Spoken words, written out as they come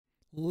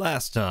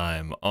Last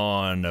time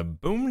on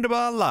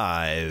Boomdaba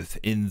Live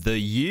in the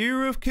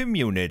Year of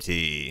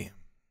Community.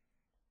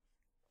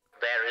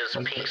 There is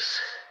peace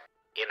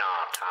in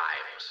our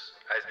times.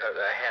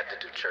 I had to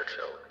do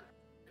Churchill.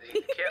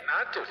 You can't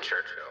not do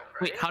Churchill,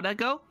 right? Wait, how'd that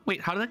go?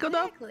 How did that go,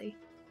 though? Exactly.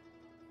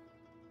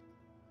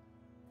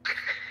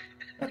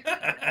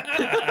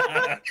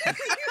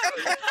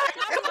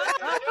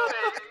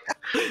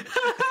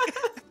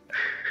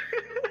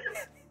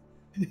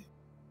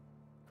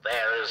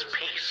 There is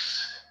peace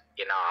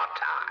in our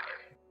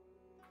time.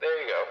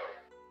 There you go.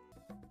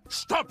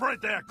 Stop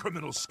right there,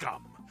 criminal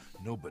scum!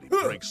 Nobody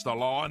breaks the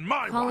law on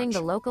my Calling watch.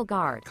 the local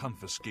guard.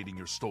 Confiscating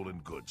your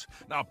stolen goods.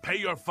 Now pay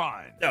your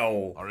fine.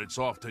 No. Or it's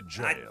off to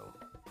jail.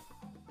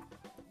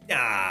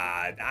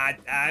 I'm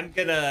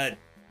gonna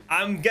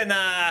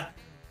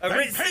Then pay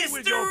resist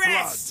with your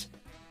arrest.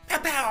 Pow,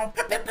 pow,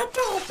 pow, pow,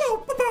 pow,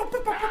 pow, pow,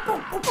 pow,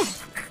 pow, pow.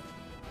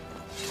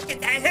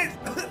 Get that hit.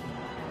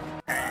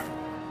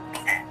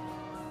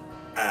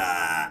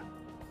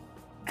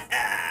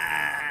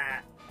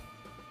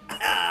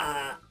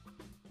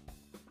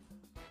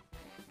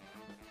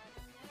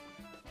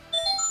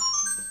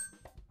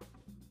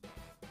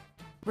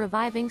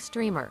 Reviving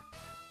streamer.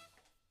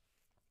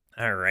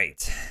 All right.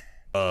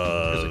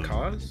 There's a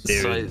cause?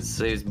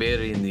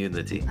 Siberian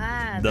unity.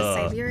 Ah,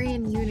 the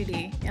Siberian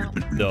Unity. Yep.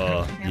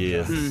 Duh. Yep.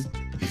 Yes.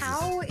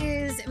 How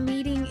is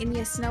meeting in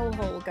your snow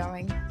hole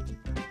going?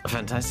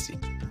 Fantastic.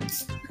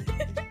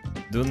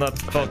 Do not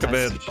talk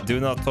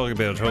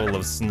about hole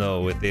of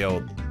snow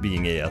without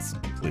being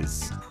asked,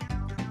 please.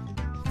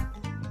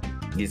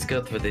 It's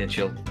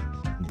confidential.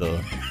 Duh.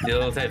 You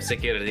don't have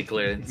security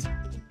clearance.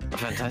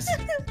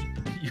 Fantastic.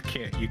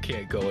 You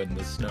can't go in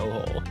the snow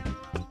hole.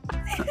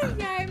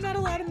 Yeah, I'm not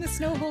allowed in the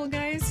snow hole,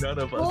 guys. None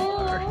of us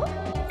are.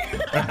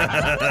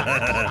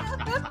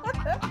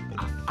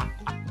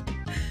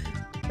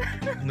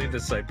 Only the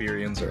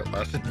Siberians are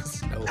allowed in the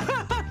snow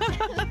hole.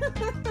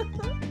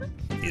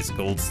 It's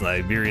called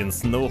Siberian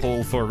snow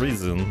hole for a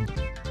reason.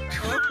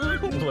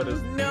 What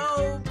is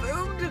No,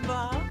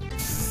 Boomdaba.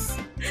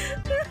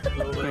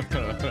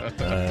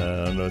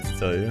 I don't know what to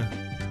tell you.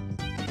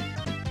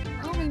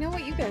 Oh, we know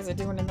what you guys are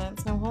doing in that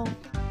snow hole.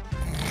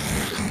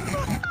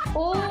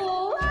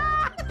 Oh!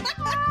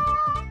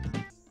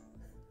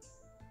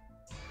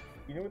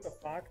 You know what the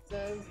fox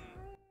says?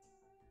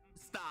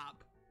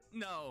 Stop.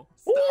 No.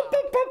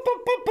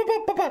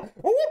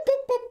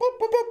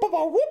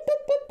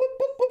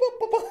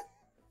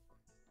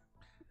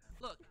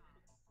 Look.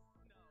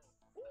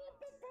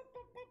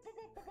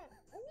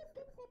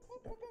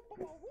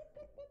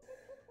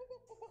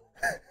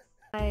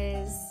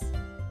 Guys,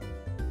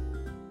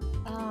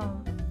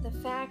 the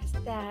fact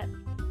that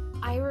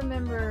I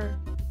remember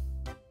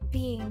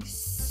being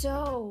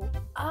so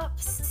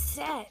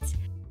upset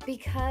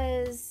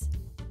because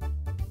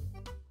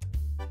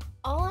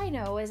all I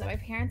know is that my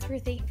parents were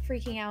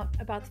freaking out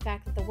about the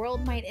fact that the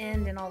world might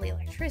end and all the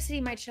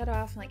electricity might shut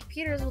off and like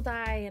computers will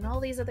die and all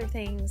these other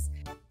things.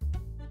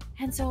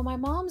 And so my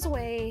mom's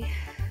way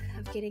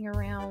of getting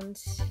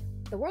around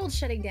the world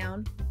shutting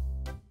down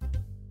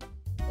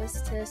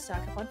was to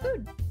stock up on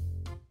food.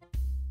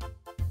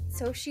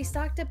 So she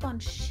stocked up on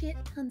shit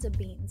tons of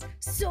beans.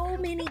 So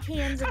many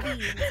cans of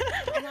beans.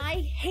 And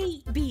I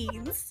hate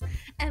beans.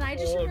 And I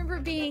just remember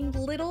being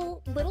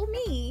little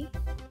me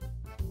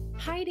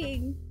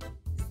hiding,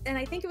 and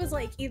I think it was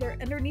like either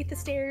underneath the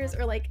stairs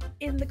or like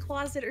in the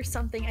closet or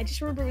something. I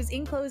just remember it was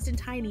enclosed and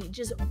tiny,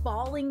 just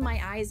bawling my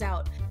eyes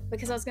out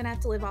because I was gonna have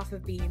to live off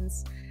of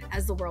beans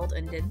as the world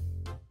ended.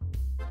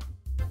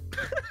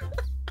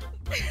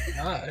 Gosh.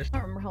 I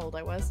don't remember how old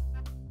I was.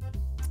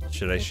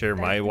 Should I share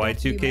my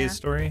Y2K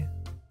story?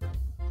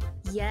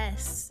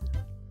 Yes.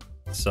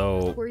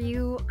 So Were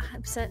you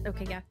upset?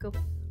 Okay, yeah, go.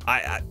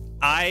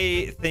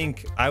 I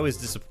think I was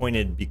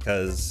disappointed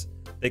because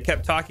they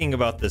kept talking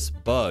about this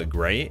bug,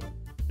 right?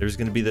 There's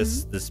going to be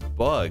this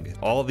bug.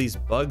 All these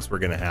bugs were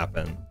going to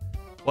happen.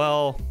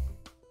 Well,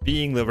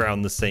 being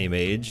around the same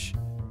age,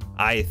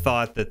 I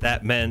thought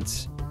that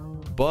meant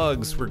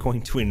bugs were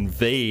going to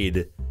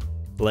invade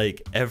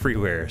like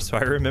everywhere. So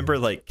I remember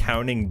like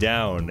counting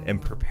down and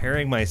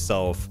preparing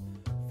myself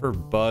for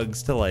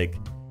bugs to like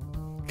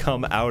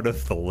come out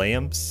of the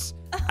lamps,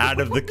 out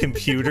of the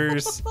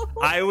computers.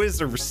 I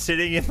was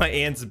sitting in my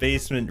aunt's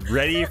basement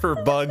ready for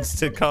bugs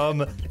to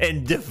come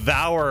and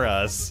devour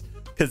us,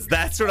 because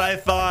that's what I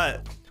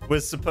thought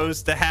was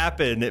supposed to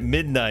happen at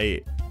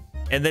midnight,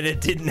 and then it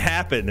didn't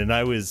happen, and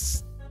I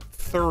was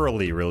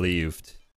thoroughly relieved.